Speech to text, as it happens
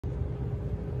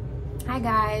Hi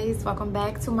guys, welcome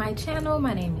back to my channel.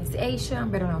 My name is Aisha. I'm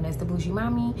better known as the Bougie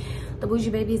Mommy. The Bougie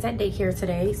Baby is at daycare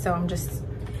today, so I'm just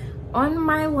on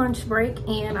my lunch break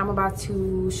and I'm about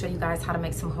to show you guys how to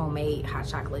make some homemade hot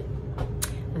chocolate.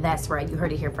 That's right, you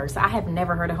heard it here first. I have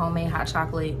never heard of homemade hot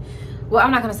chocolate. Well,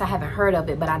 I'm not gonna say I haven't heard of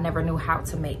it, but I never knew how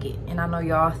to make it. And I know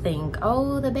y'all think,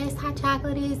 oh, the best hot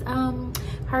chocolate is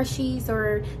Hershey's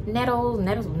or Nettles,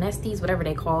 Nesties, whatever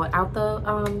they call it, out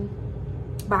the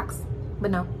box. But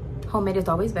no, homemade is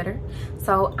always better.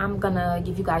 So I'm gonna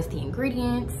give you guys the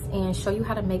ingredients and show you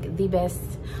how to make the best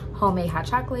homemade hot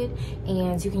chocolate.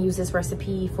 And you can use this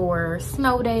recipe for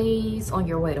snow days, on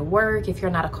your way to work. If you're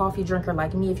not a coffee drinker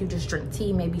like me, if you just drink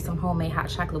tea, maybe some homemade hot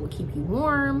chocolate will keep you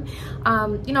warm.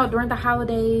 You know, during the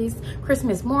holidays,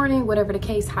 Christmas morning, whatever the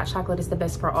case, hot chocolate is the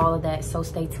best for all of that. So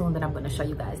stay tuned and I'm gonna show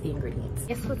you guys the ingredients.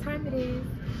 Guess what time it is?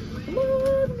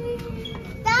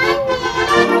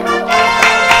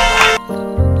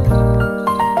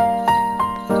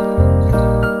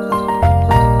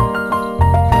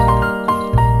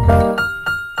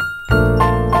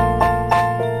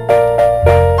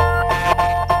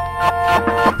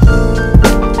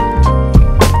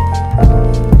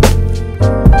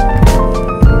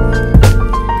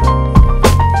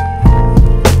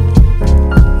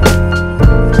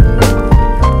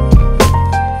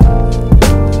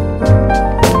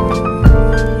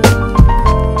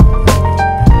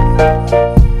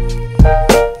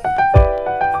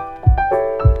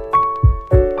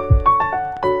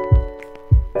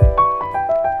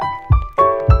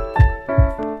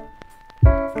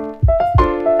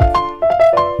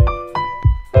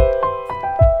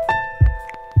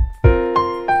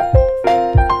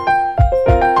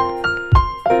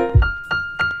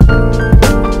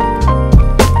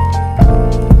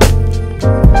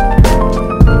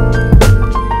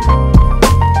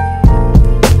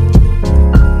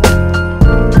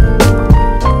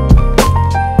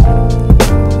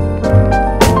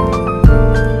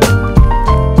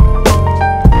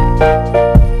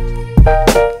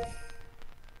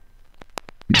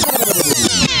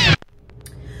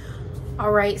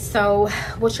 Alright, so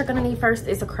what you're gonna need first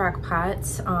is a crock pot.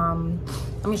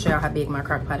 Let me show y'all how big my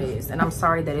crock pot is. And I'm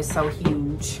sorry that it's so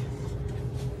huge.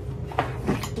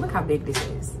 Look how big this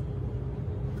is.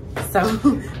 So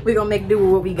we're gonna make do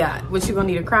with what we got. What you're gonna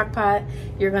need: a crock pot.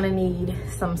 You're gonna need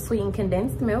some sweetened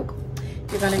condensed milk.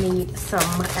 You're gonna need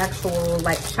some actual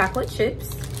like chocolate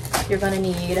chips. You're gonna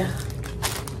need,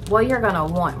 well, you're gonna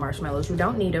want marshmallows. You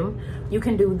don't need them. You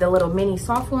can do the little mini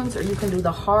soft ones or you can do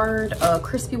the hard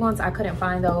crispy ones. I couldn't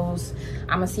find those.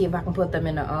 I'm gonna see if I can put them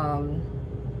in the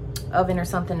oven or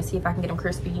something to see if I can get them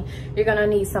crispy. You're gonna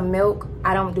need some milk.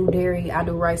 I don't do dairy, I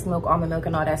do rice milk, almond milk,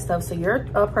 and all that stuff. So your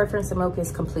preference of milk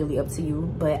is completely up to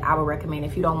you, but I would recommend,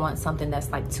 if you don't want something that's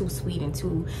like too sweet and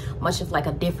too much of like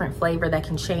a different flavor that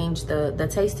can change the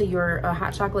taste of your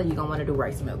hot chocolate, you're gonna want to do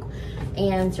rice milk.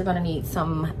 And you're gonna need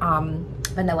some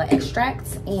vanilla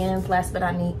extract, and last but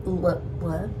not least,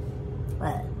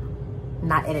 what?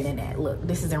 Not editing that. Look,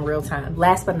 this is in real time.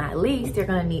 Last but not least, you're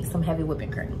gonna need some heavy whipping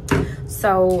cream.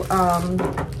 So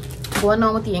going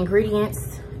on with the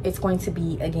ingredients, it's going to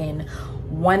be, again,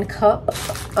 1 cup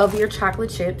of your chocolate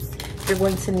chips. You're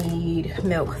going to need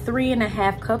milk,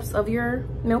 3.5 cups of your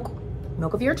milk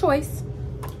of your choice.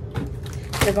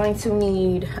 You're going to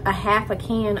need a half a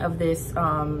can of this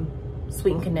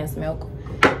sweetened condensed milk.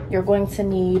 You're going to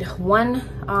need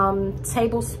 1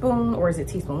 tablespoon, or is it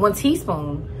teaspoon? 1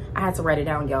 teaspoon. I had to write it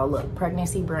down, y'all. Look,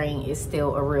 pregnancy brain is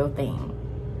still a real thing.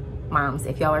 Moms,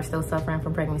 if y'all are still suffering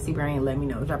from pregnancy brain, let me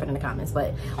know. Drop it in the comments.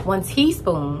 But 1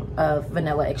 teaspoon of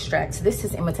vanilla extract. This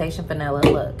is imitation vanilla.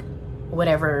 Look,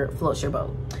 whatever floats your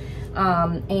boat.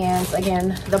 And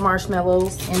again, the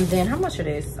marshmallows. And then how much it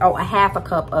is? Oh, a half a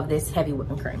cup of this heavy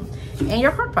whipping cream. And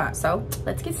your crock pot. So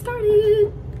let's get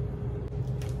started.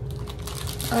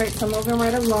 All right, so moving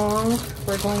right along,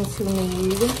 we're going to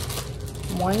need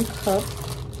 1 cup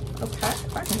of hot,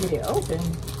 if I can get it open,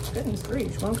 goodness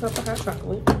grief, 1 cup of hot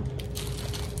chocolate.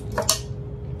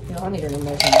 You know, I need an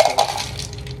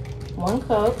measurement. 1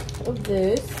 cup of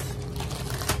this.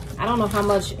 I don't know how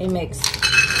much it makes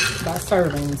by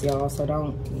servings, y'all, so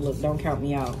don't count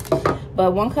me out.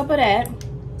 But 1 cup of that,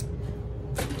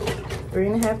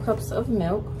 3.5 cups of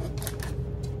milk.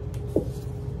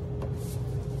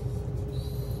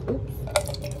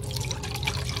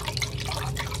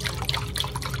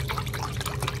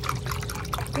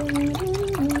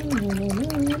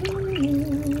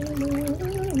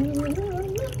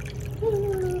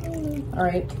 All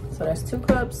right, so that's 2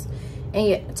 cups. And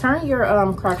yeah, turn your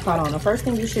crock pot on. The first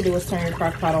thing you should do is turn your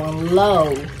crock pot on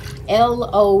low,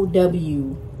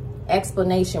 L-O-W,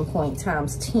 explanation point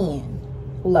times 10,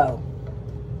 low.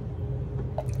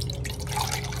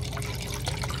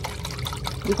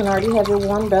 You can already have it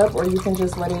warmed up, or you can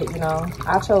just let it, you know.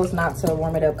 I chose not to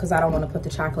warm it up because I don't want to put the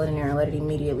chocolate in there and let it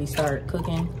immediately start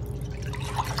cooking.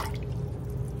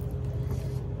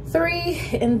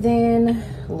 3, and then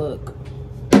look.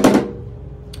 I'm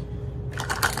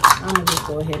gonna just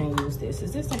go ahead and use this.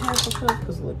 Is this a half a cup?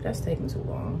 Because look, that's taking too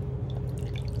long.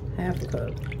 Half a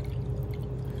cup.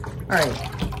 All right,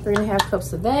 3.5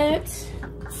 cups of that.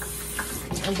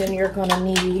 And then you're gonna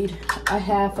need a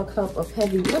half a cup of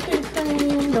heavy whipping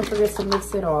cream. Don't forget to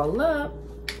mix it all up.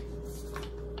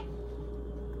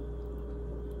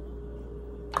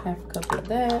 Half a cup of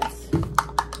that.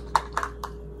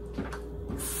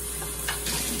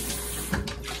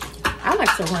 I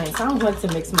like to rinse. I don't like to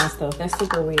mix my stuff. That's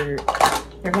super weird.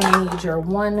 You're gonna need your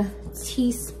 1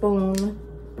 teaspoon.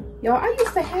 Y'all, I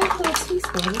used to have little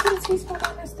teaspoons. Is there a teaspoon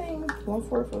on this thing?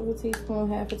 1/4 of a teaspoon,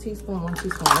 half a teaspoon, 1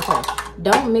 teaspoon. Okay.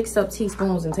 Don't mix up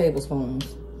teaspoons and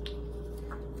tablespoons.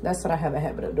 That's what I have a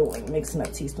habit of doing, mixing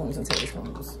up teaspoons and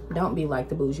tablespoons. Don't be like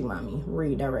the bougie mommy.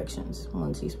 Read directions.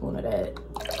 1 teaspoon of that.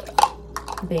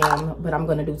 Bam. But I'm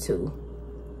gonna do 2.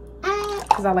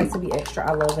 Because I like to be extra.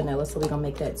 I love vanilla, so we're gonna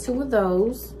make that 2 of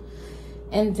those.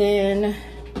 And then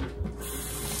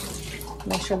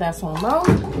make sure that's on low.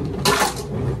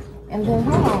 And then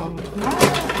hold on,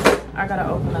 I gotta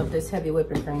open up this heavy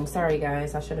whipping cream. Sorry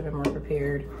guys, I should have been more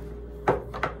prepared.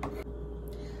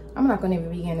 I'm not gonna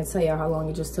even begin to tell y'all how long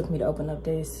it just took me to open up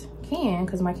this can,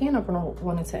 because my can opener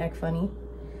wanted to act funny.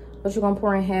 But you're gonna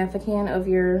pour in half a can of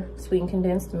your sweetened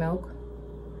condensed milk.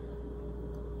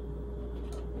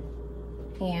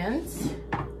 And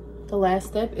the last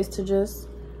step is to just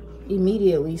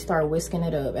immediately start whisking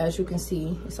it up. As you can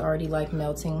see, it's already like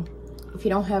melting. If you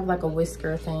don't have like a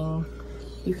whisker thing,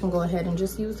 you can go ahead and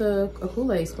just use a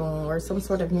Kool-Aid spoon or some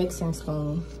sort of mixing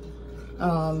spoon.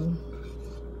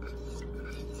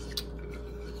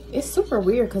 It's super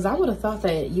weird because I would have thought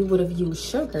that you would have used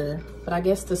sugar, but I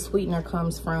guess the sweetener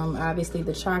comes from obviously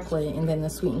the chocolate and then the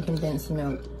sweetened condensed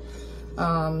milk.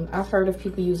 I've heard of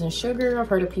people using sugar. I've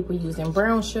heard of people using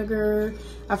brown sugar.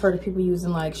 I've heard of people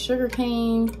using like sugar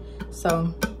cane.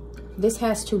 So this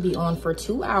has to be on for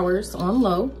 2 hours on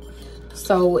low.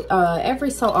 So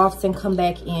every so often come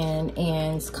back in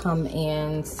and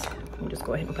let me just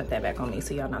go ahead and put that back on me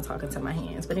so y'all not talking to my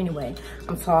hands. But anyway,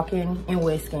 I'm talking and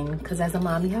whisking because as a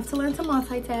mom, you have to learn to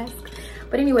multitask.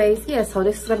 But anyways, yeah, so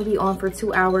this is gonna be on for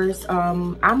 2 hours.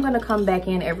 I'm gonna come back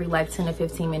in every like 10 to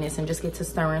 15 minutes and just get to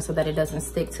stirring so that it doesn't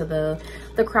stick to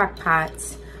the crock pot.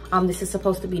 This is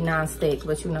supposed to be non-stick,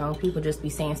 but you know, people just be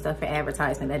saying stuff for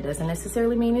advertisement. That doesn't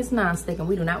necessarily mean it's non-stick, and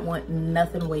we do not want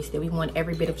nothing wasted. We want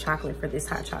every bit of chocolate for this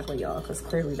hot chocolate, y'all, because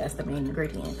clearly that's the main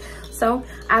ingredient. So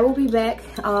I will be back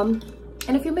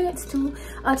in a few minutes to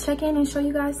check in and show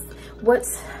you guys what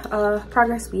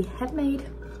progress we have made.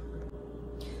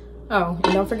 Oh,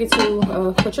 and don't forget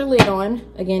to put your lid on.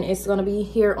 Again, it's gonna be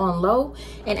here on low.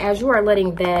 And as you are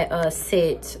letting that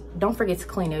sit, don't forget to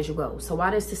clean as you go. So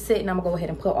while this is sitting, I'm gonna go ahead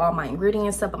and put all my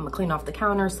ingredients up. I'm gonna clean off the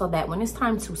counter so that when it's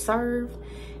time to serve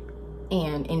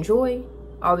and enjoy,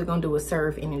 all we're gonna do is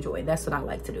serve and enjoy. That's what I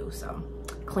like to do, so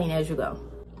clean as you go.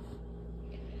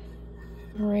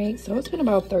 All right, so it's been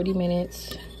about 30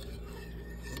 minutes.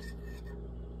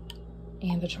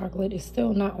 And the chocolate is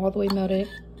still not all the way melted.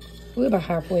 We're about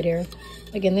halfway there.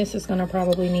 Again, this is gonna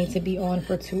probably need to be on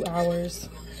for 2 hours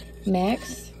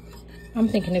max. I'm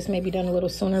thinking this may be done a little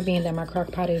sooner, being that my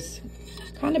crock pot is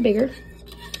kind of bigger.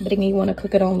 But again, you want to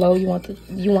cook it on low. You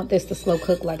want this to slow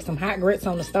cook like some hot grits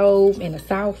on the stove in the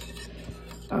South.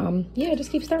 Yeah, just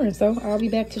keep stirring. So I'll be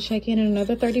back to check in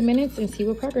another 30 minutes and see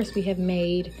what progress we have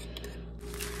made.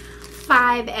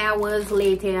 5 hours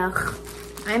later,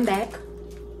 I'm back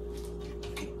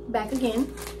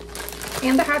again.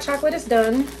 And the hot chocolate is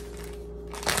done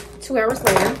 2 hours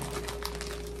later.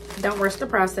 Don't rush the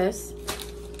process.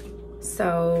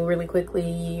 So really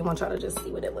quickly, I want y'all to just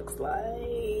see what it looks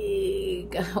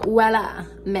like. Voila,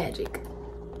 magic.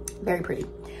 Very pretty.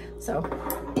 So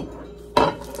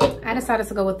I decided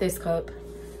to go with this cup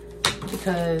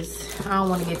because I don't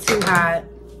want to get too hot,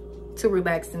 too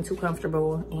relaxed, and too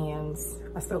comfortable. And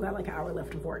I still got like an hour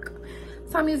left of work.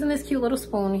 So I'm using this cute little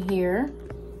spoon here.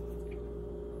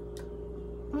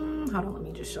 Hold on, let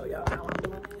me just show y'all how I'm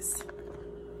doing this.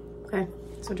 Okay,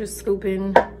 so just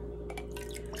scooping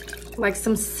like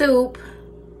some soup.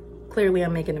 Clearly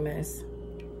I'm making a mess.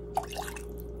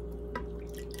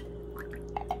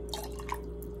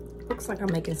 Looks like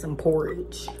I'm making some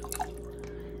porridge.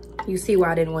 You see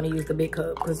why I didn't want to use the big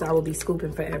cup, because I will be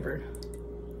scooping forever.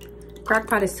 Crock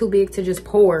pot is too big to just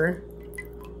pour.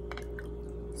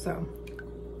 So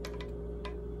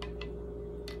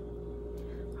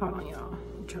Hold on, y'all.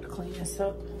 I'm trying to clean this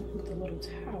up with a little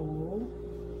towel.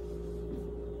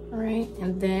 All right,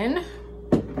 and then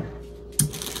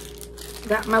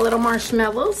got my little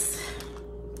marshmallows.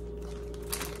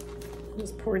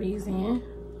 Just pour these in.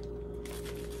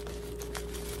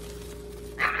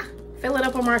 Fill it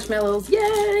up with marshmallows.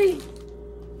 Yay!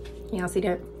 Can y'all see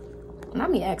that? Not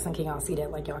me asking, can y'all see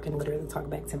that? Like y'all can literally talk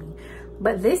back to me.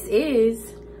 But this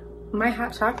is my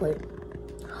hot chocolate.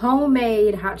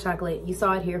 Homemade hot chocolate. You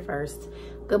saw it here first.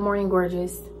 Good morning,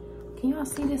 gorgeous. Can y'all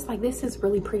see this? Like, this is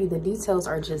really pretty. The details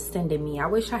are just sending me. I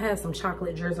wish I had some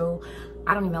chocolate drizzle.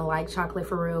 I don't even like chocolate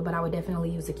for real, but I would definitely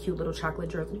use a cute little chocolate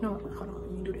drizzle. You know what? Hold on.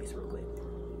 Let me do this real quick.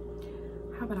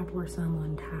 How about I pour some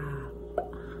on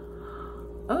top?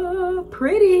 Oh,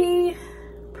 pretty.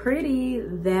 Pretty.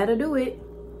 That'll do it.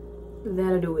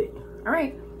 That'll do it. All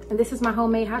right. And this is my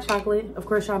homemade hot chocolate. Of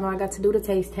course, y'all know I got to do the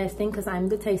taste testing because I'm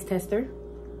the taste tester.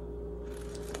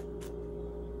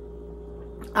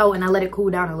 Oh, and I let it cool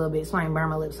down a little bit so I didn't burn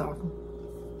my lips off.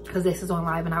 Because this is on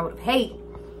live and I would hate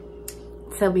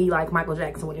to be like Michael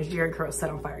Jackson with his Jerry curl set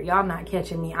on fire. Y'all not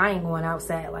catching me. I ain't going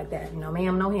outside like that. No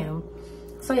ma'am, no him.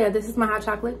 So yeah, this is my hot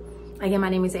chocolate. Again, my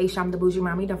name is Heyy. I'm the bougie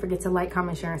mommy. Don't forget to like,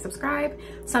 comment, share, and subscribe.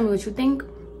 Tell me what you think.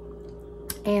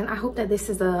 And I hope that this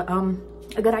is a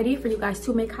good idea for you guys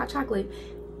to make hot chocolate.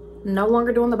 No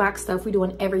longer doing the box stuff. We're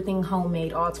doing everything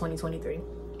homemade all 2023.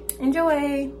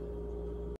 Enjoy.